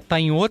garota já ia estar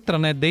em outra,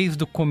 né?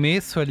 Desde o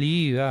começo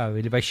ali,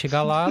 ele vai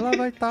chegar lá, ela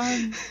vai estar...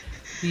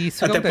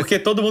 Isso até porque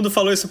todo mundo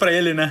falou isso pra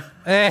ele, né?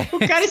 O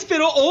cara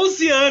esperou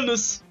 11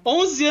 anos.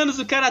 11 anos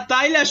o cara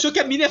tá, ele achou que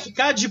a mina ia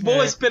ficar de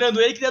boa esperando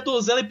ele, que ele é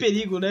donzela em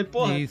perigo, né?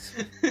 Porra. Isso.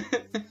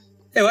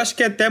 Eu acho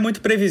que é até muito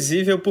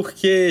previsível,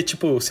 porque,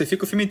 tipo, você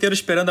fica o filme inteiro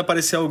esperando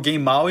aparecer alguém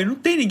mal e não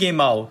tem ninguém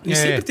mal. E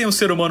sempre tem um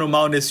ser humano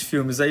mal nesses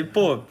filmes. Aí,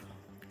 pô,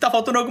 tá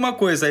faltando alguma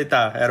coisa. Aí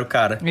tá, era o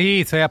cara.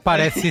 Isso, aí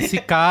aparece esse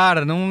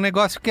cara num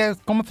negócio que é,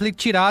 como eu falei,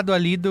 tirado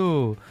ali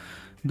do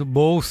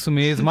bolso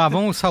mesmo.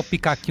 Vamos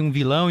salpicar aqui um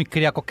vilão e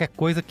criar qualquer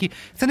coisa que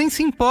você nem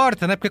se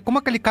importa, né? Porque como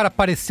aquele cara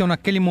apareceu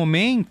naquele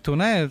momento,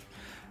 né?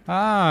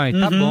 Ai,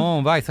 tá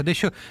bom, vai, só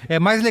deixa eu... É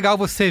mais legal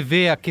você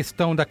ver a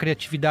questão da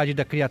criatividade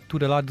da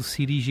criatura lá do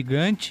Siri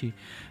gigante,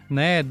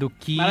 né, do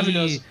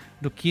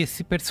que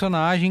esse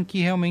personagem que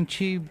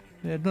realmente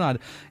é do nada.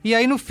 E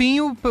aí, no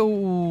fim,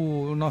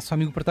 o nosso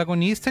amigo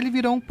protagonista, ele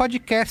virou um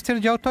podcaster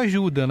de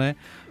autoajuda, né?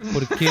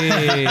 Porque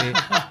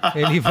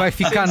ele vai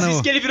ficar Você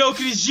disse que ele virou o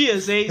Cris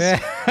Dias, é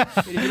isso?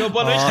 Ele virou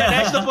Boa Noite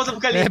Internet do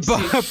Pós-Apocalipse.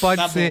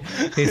 Pode ser.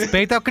 Bom.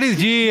 Respeita o Cris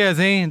Dias,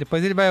 hein?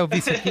 Depois ele vai ouvir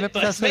isso aqui e vai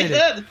precisar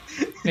saber.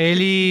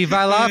 Ele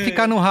vai lá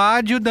ficar no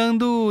rádio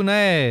dando,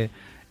 né...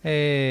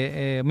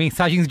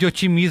 mensagens de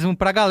otimismo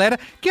pra galera,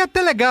 que é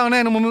até legal,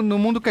 né? No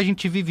mundo que a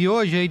gente vive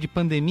hoje aí de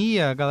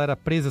pandemia, a galera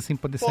presa sem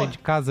poder sair de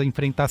casa,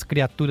 enfrentar as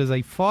criaturas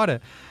aí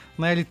fora,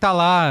 né? Ele tá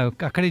lá,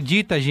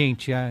 acredita,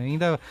 gente,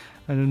 ainda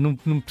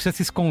não precisa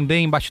se esconder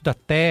embaixo da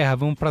terra,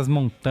 vamos pras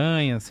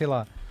montanhas, sei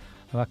lá,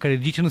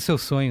 acredite nos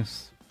seus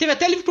sonhos. Teve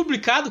até livro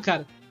publicado,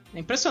 cara. É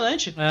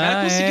impressionante. O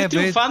cara conseguiu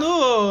triunfar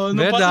no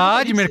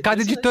verdade,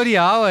 mercado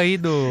editorial aí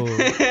do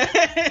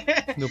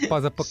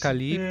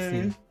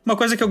pós-apocalipse. Uma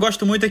coisa que eu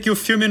gosto muito é que o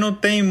filme não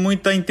tem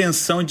muita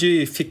intenção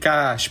de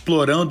ficar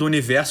explorando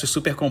universos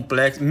super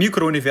complexos,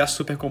 micro-universos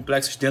super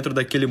complexos dentro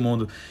daquele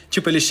mundo.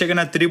 Tipo, ele chega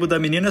na tribo da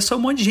menina, é só um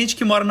monte de gente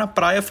que mora na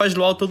praia, faz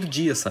luau todo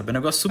dia, sabe? É um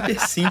negócio super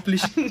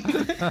simples,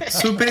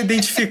 super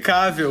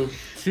identificável.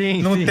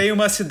 Sim, não tem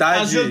uma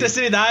cidade... Asilo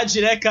terceira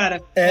idade, né,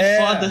 cara? É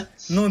foda.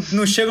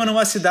 Não chegam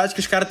numa cidade que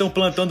os caras estão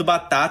plantando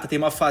batata, tem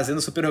uma fazenda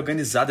super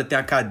organizada, tem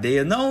a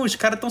cadeia. Não, os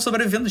caras estão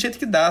sobrevivendo do jeito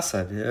que dá,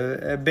 sabe?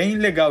 É bem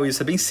legal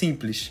isso, é bem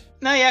simples.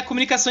 Não, e a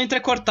comunicação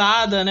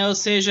entrecortada, né? Ou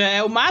seja,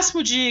 o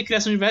máximo de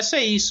criação de universo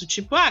é isso.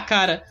 Tipo,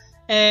 cara,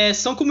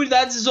 são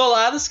comunidades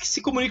isoladas que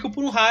se comunicam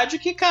por um rádio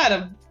que,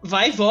 cara,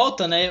 vai e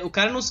volta, né? O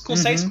cara não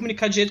consegue se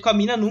comunicar direito com a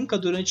mina nunca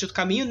durante o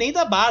caminho, nem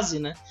da base,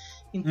 né?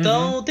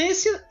 Então tem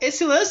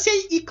esse lance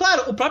e,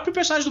 claro, o próprio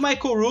personagem do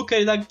Michael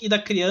Rooker e da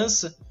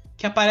criança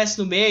que aparece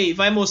no meio e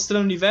vai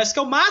mostrando o universo, que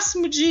é o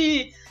máximo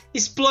de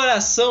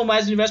exploração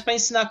mais do universo pra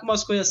ensinar como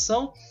as coisas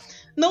são,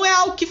 não é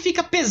algo que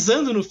fica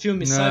pesando no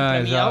filme, sabe?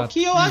 Pra mim, é algo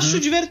que eu acho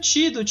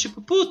divertido,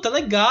 tipo, puta,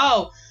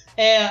 legal.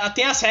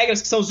 Tem as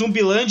regras que são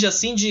Zumbilândia,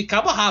 assim, de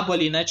cabo a rabo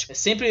ali, né? Tipo,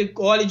 sempre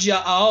olhe de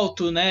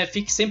alto, né?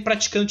 Fique sempre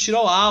praticando tiro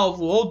ao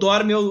alvo, ou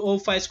dorme ou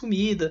faz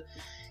comida.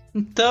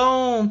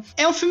 Então,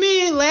 é um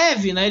filme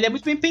leve, né? Ele é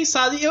muito bem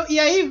pensado. E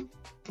aí,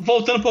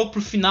 voltando um pouco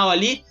pro final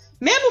ali,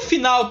 mesmo o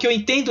final que eu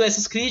entendo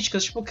essas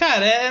críticas, tipo,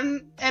 cara,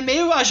 é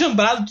meio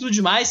ajambrado tudo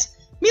demais.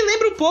 Me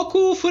lembra um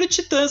pouco o Fúria de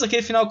Titãs,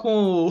 aquele final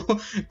com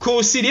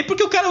o Siri,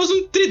 porque o cara usa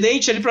um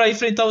tridente ali pra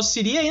enfrentar o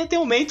Siri e ainda tem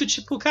um momento,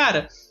 tipo,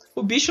 cara,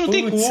 o bicho não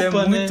tem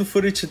culpa, né? É muito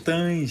Fúria de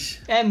Titãs.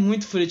 É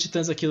muito Fúria de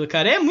Titãs aquilo,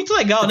 cara. É muito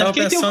legal, né? Eu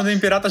tava pensando em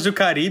Piratas do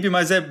Caribe,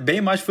 mas é bem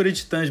mais Fúria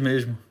de Titãs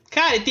mesmo.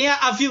 Cara, e tem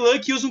a vilã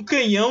que usa um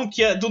canhão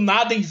que do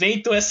nada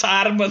inventam essa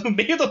arma no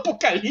meio do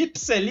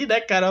apocalipse ali, né,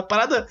 cara? Uma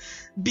parada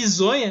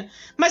bizonha.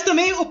 Mas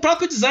também o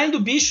próprio design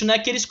do bicho, né?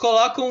 Que eles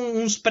colocam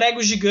uns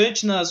pregos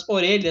gigantes nas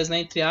orelhas,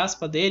 né? Entre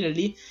aspas, dele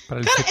ali. Pra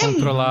ele ser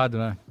controlado,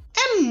 né?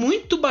 É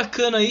muito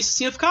bacana isso,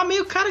 sim. Eu ficava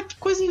meio, cara, que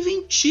coisa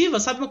inventiva,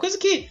 sabe? Uma coisa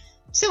que,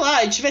 sei lá,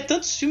 a gente vê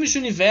tantos filmes de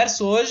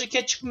universo hoje que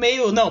é tipo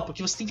meio... Não,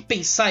 porque você tem que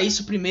pensar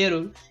isso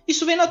primeiro.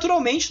 Isso vem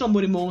naturalmente no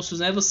Amor e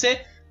Monstros, né?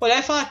 Você... olhar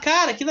e falar,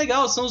 cara, que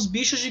legal, são os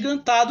bichos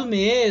gigantados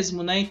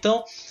mesmo, né?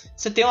 Então,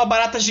 você tem uma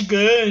barata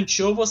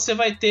gigante, ou você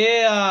vai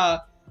ter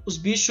os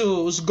bichos,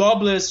 os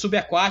gobblers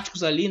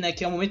subaquáticos ali, né?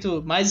 Que é o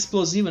momento mais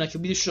explosivo, né? Que o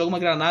bicho joga uma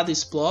granada e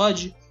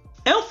explode.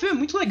 É um filme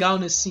muito legal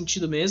nesse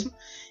sentido mesmo.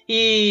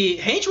 E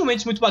rende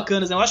momentos muito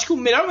bacanas, né? Eu acho que o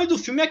melhor momento do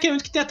filme é aquele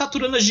momento que tem a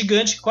taturana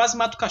gigante que quase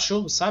mata o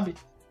cachorro, sabe?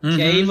 Que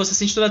aí você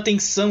sente toda a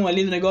tensão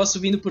ali do negócio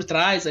vindo por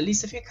trás ali,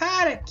 você fica,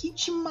 cara, que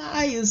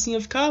demais, assim,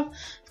 eu ficava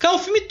o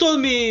filme todo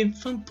me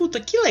falando, puta,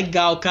 que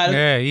legal, cara.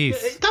 É,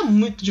 isso. Tá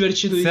muito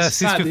divertido isso, sabe?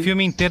 Você assiste o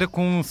filme inteiro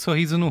com um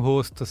sorriso no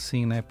rosto,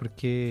 assim, né,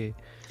 porque...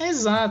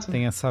 Exato.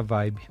 Tem essa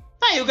vibe.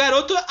 E o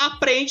garoto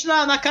aprende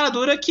na cara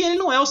dura que ele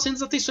não é o centro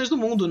das atenções do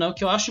mundo, né? O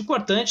que eu acho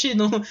importante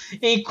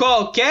em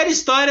qualquer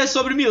história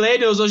sobre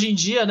millennials hoje em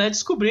dia, né?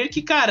 Descobrir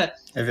que, cara,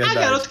 a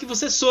garota que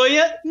você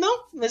sonha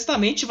não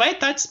necessariamente vai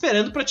estar te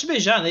esperando pra te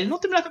beijar, né? Ele não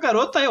terminar com a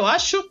garota, eu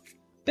acho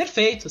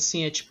perfeito,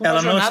 assim. É tipo uma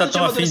ela não jornada está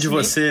tão afim de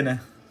você, né?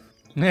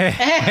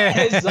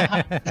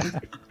 Exato.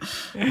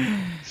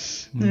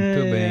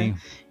 Muito bem.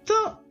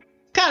 Então...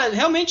 Cara,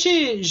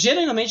 realmente,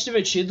 genuinamente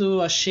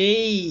divertido,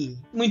 achei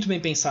muito bem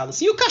pensado,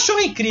 assim. E o cachorro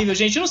é incrível,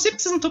 gente, eu não sei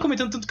porque vocês não estão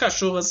comentando tanto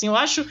cachorro, assim, eu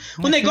acho...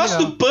 O negócio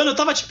do pano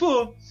tava,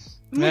 tipo,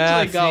 muito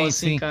legal, sim,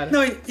 assim, sim. cara.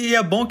 Não, e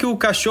é bom que o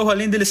cachorro,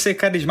 além dele ser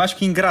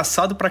carismático e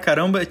engraçado pra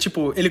caramba,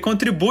 tipo, ele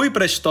contribui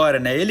pra história,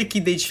 né? Ele que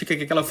identifica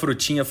que aquela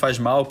frutinha faz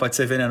mal, pode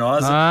ser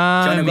venenosa,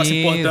 que é um negócio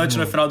importante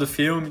no final do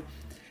filme.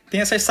 Tem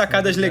essas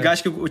sacadas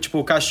legais que, tipo,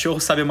 o cachorro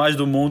sabe mais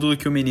do mundo do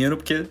que o menino,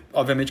 porque,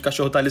 obviamente, o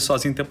cachorro tá ali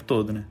sozinho o tempo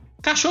todo, né?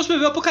 O cachorro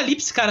sobreviveu ao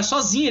apocalipse, cara,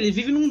 sozinho. Ele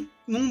vive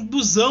num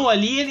busão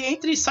ali, ele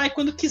entra e sai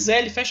quando quiser,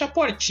 ele fecha a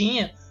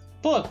portinha.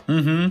 Pô,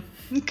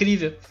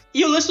 Incrível.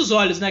 E o lance dos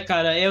olhos, né,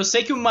 cara? Eu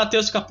sei que o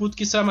Matheus fica puto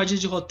que isso é armadilha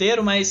de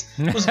roteiro, mas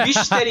os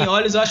bichos terem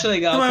olhos eu acho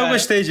legal, Não, cara. eu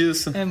gostei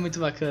disso. É muito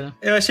bacana.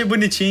 Eu achei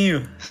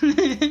bonitinho.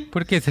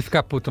 Por que você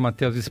fica puto,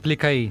 Matheus?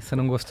 Explica aí. Você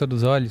não gostou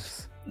dos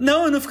olhos?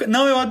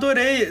 Não, eu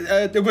adorei.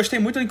 Eu gostei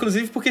muito,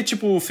 inclusive, porque,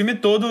 tipo, o filme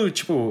todo,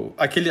 tipo,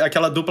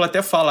 aquela dupla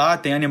até fala,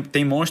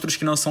 tem monstros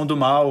que não são do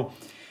mal.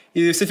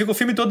 E você fica o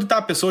filme todo,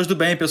 pessoas do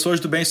bem,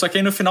 só que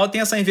aí no final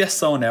tem essa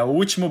inversão, né? O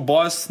último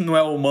boss não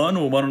é o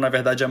humano na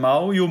verdade é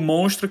mal, e o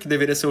monstro, que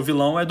deveria ser o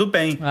vilão, é do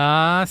bem.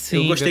 Ah, sim,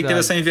 eu gostei verdade. que teve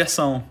essa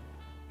inversão.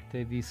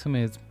 Teve isso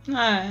mesmo.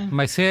 É.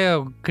 Mas você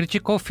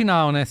criticou o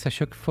final, né? Você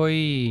achou que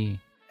foi...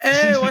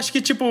 Eu acho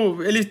que,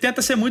 tipo, ele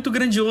tenta ser muito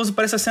grandioso,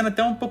 parece a cena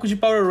até um pouco de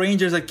Power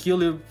Rangers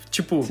aquilo,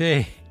 tipo...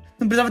 Sei.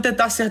 Não precisava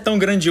tentar ser tão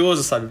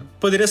grandioso, sabe?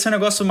 Poderia ser um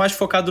negócio mais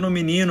focado no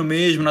menino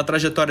mesmo, na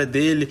trajetória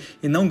dele,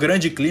 e não um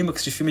grande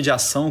clímax de filme de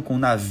ação, com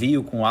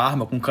navio, com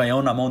arma, com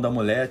canhão na mão da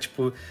mulher,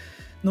 tipo...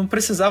 Não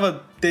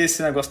precisava ter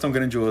esse negócio tão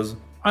grandioso.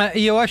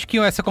 E eu acho que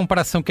essa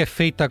comparação que é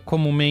feita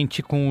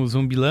comumente com o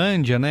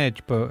Zumbilândia, né?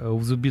 Tipo,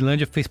 o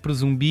Zumbilândia fez pros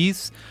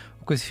zumbis,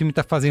 o que esse filme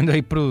tá fazendo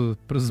aí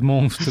pros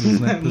monstros,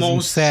 né? Pros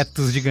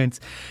insetos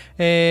gigantes.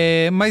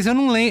 Mas eu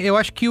não lembro, eu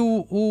acho que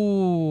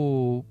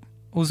o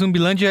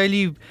Zumbilândia,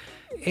 ele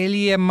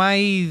é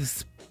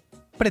mais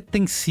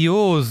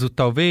pretencioso,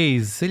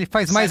 talvez. Ele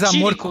faz mais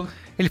amor.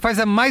 Ele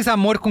faz mais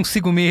amor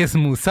consigo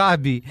mesmo,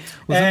 sabe?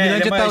 O Zumbilândia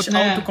ele é mais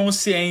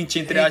autoconsciente,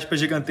 entre aspas,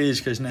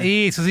 gigantescas, né?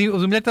 Isso, o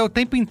Zumbilândia tá o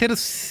tempo inteiro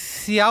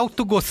se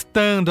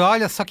autogostando.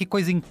 Olha só que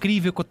coisa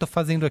incrível que eu tô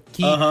fazendo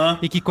aqui.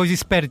 E que coisa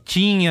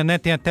espertinha, né?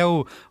 Tem até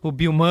o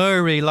Bill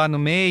Murray lá no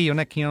meio,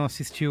 né? Quem não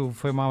assistiu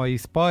foi mal aí,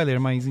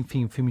 spoiler, mas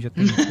enfim, o filme já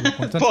tem...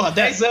 Porra,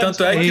 10 anos.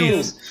 Tanto é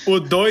que o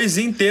 2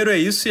 inteiro é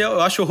isso e eu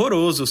acho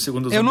horroroso o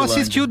segundo Zumbilândia. Eu não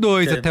assisti o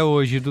 2 até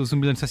hoje do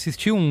Zumbilândia, só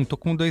assisti o 1. Tô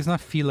com o 2 na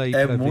fila aí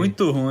pra ver. É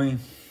muito ruim.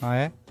 Ah,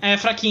 é? É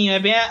fraquinho, é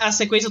bem a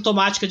sequência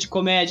automática de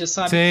comédia,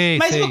 sabe?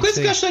 Mas uma coisa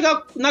que eu acho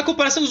legal na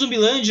comparação com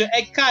Zumbilândia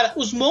é que, cara,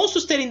 os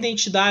monstros terem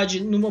identidade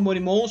no Amor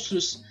e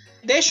Monstros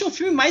deixa um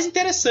filme mais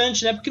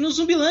interessante, né? Porque no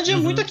Zumbilândia é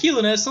muito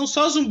aquilo, né? São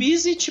só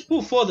zumbis e,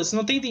 tipo, foda-se,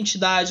 não tem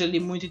identidade ali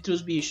muito entre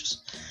os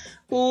bichos.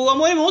 O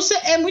Amor e Monstros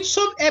é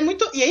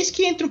muito... E é isso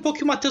que entra um pouco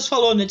que o Matheus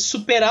falou, né? De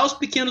superar os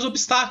pequenos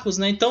obstáculos,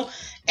 né? Então,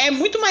 é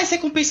muito mais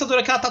recompensador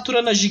aquela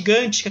taturana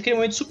gigante, que é aquele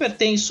momento super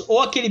tenso,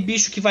 ou aquele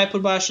bicho que vai por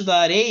baixo da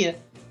areia,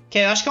 que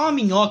eu acho que é uma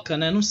minhoca,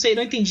 né? Não sei,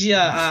 não entendi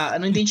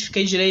não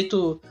identifiquei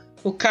direito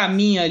o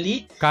caminho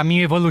ali.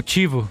 Caminho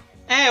evolutivo.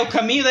 O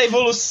caminho da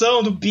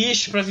evolução do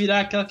bicho pra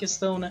virar aquela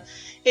questão, né?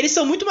 Eles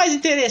são muito mais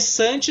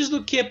interessantes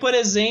do que, por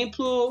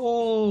exemplo,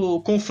 o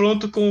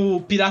confronto com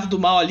o Pirata do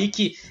Mal ali,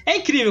 que é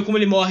incrível como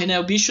ele morre, né?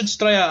 O bicho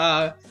destrói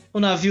o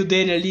navio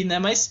dele ali, né?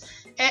 Mas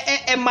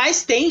é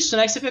mais tenso,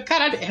 né? Que você fica,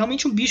 caralho, é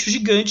realmente um bicho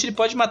gigante, ele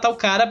pode matar o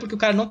cara porque o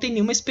cara não tem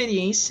nenhuma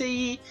experiência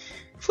e...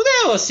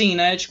 Fudeu, assim,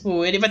 né?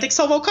 Tipo, ele vai ter que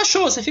salvar o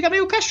cachorro. Você fica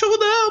meio, cachorro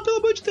não, pelo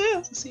amor de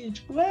Deus. Assim,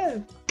 tipo,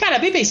 Cara, é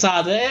bem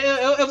pensado.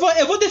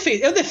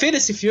 Eu defendo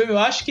esse filme. Eu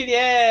acho que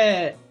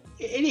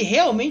ele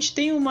realmente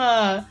tem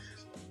uma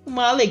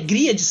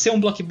alegria de ser um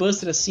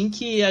blockbuster, assim,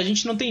 que a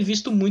gente não tem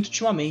visto muito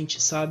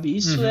ultimamente, sabe?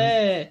 Isso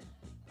é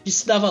de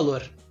se dar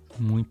valor.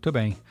 Muito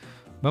bem.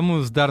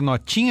 Vamos dar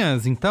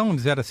notinhas, então,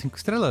 de 0 a 5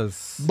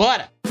 estrelas?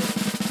 Bora!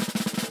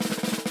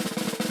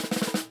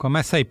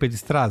 Começa aí, Pedro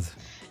Estraza.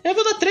 Eu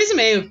vou dar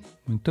 3,5.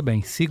 Muito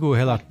bem, siga o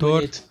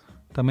relator,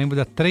 também vou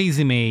dar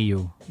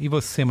 3,5. E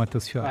você,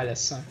 Matheus Fiore? Olha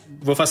só.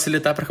 Vou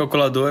facilitar pra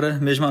calculadora,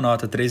 mesma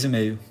nota,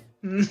 3,5.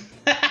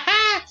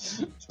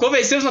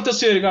 Convencemos, Matheus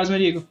Fiore, Carlos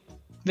Merigo.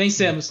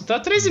 Vencemos. Então é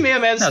 3,5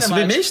 mesmo. Não,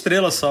 subi meia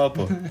estrela só,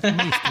 pô.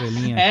 Meia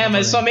estrelinha.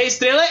 Mas só meia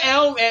estrela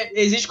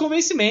exige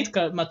convencimento,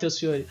 cara, Matheus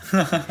Fiore.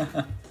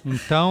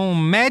 Então,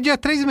 média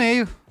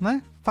 3,5,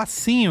 né?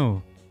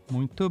 Facinho.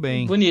 Muito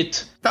bem.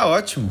 Bonito. Tá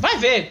ótimo. Vai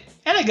ver,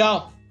 é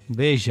legal.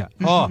 Veja,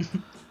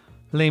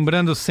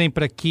 lembrando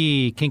sempre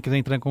aqui, quem quiser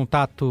entrar em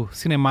contato,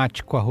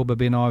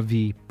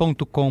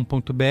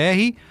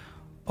 cinemático@b9.com.br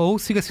ou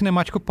siga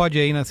Cinemático Pod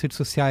aí nas redes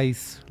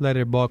sociais,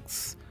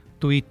 Letterboxd,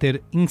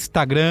 Twitter,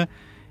 Instagram,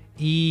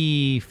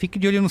 e fique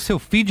de olho no seu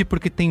feed,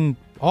 porque tem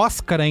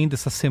Oscar ainda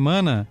essa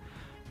semana,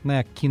 né,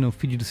 aqui no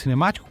feed do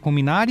Cinemático, com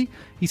Minari,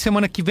 e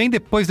semana que vem,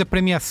 depois da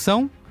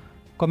premiação,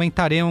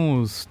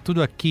 comentaremos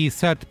tudo aqui,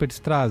 certo, Pedro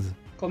Estraza?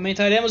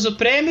 Comentaremos o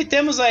prêmio e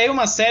temos aí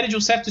uma série de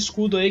um certo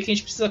escudo aí que a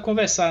gente precisa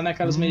conversar, né,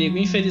 Carlos Merigo?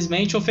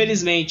 Infelizmente ou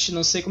felizmente,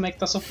 não sei como é que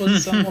tá a sua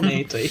posição no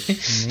momento aí.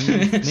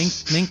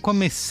 Nem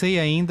comecei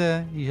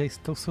ainda e já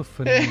estou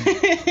sofrendo.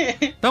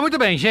 Então, muito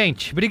bem,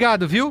 gente.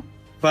 Obrigado, viu?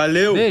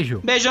 Valeu.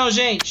 Beijo. Beijão,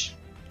 gente.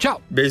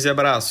 Tchau. Beijos e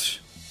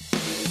abraços.